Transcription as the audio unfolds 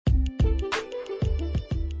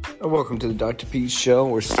Welcome to the Dr. P Show.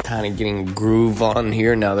 We're kind of getting a groove on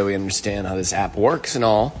here now that we understand how this app works and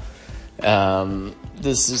all.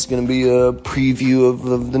 This is going to be a preview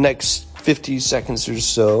of the next 50 seconds or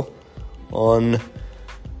so on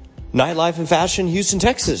nightlife and fashion, Houston,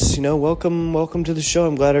 Texas. Welcome to the show.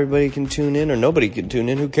 I'm glad everybody can tune in, or nobody can tune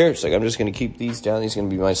in. Who cares? I'm just going to keep these down. These are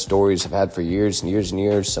going to be my stories I've had for years and years and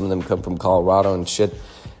years. Some of them come from Colorado and shit.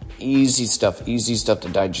 Easy stuff to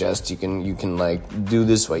digest. You can do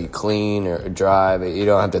this while you clean or drive. You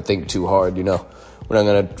don't have to think too hard,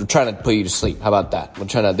 We're trying to put you to sleep. How about that?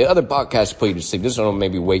 The other podcast put you to sleep. This one will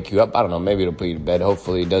maybe wake you up. I don't know. Maybe it'll put you to bed.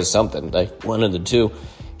 Hopefully it does something. Like one of the two.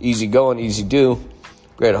 Easy going, easy do.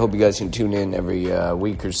 Great. I hope you guys can tune in every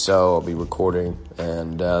week or so. I'll be recording.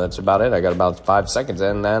 And that's about it. I got about 5 seconds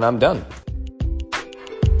and then I'm done.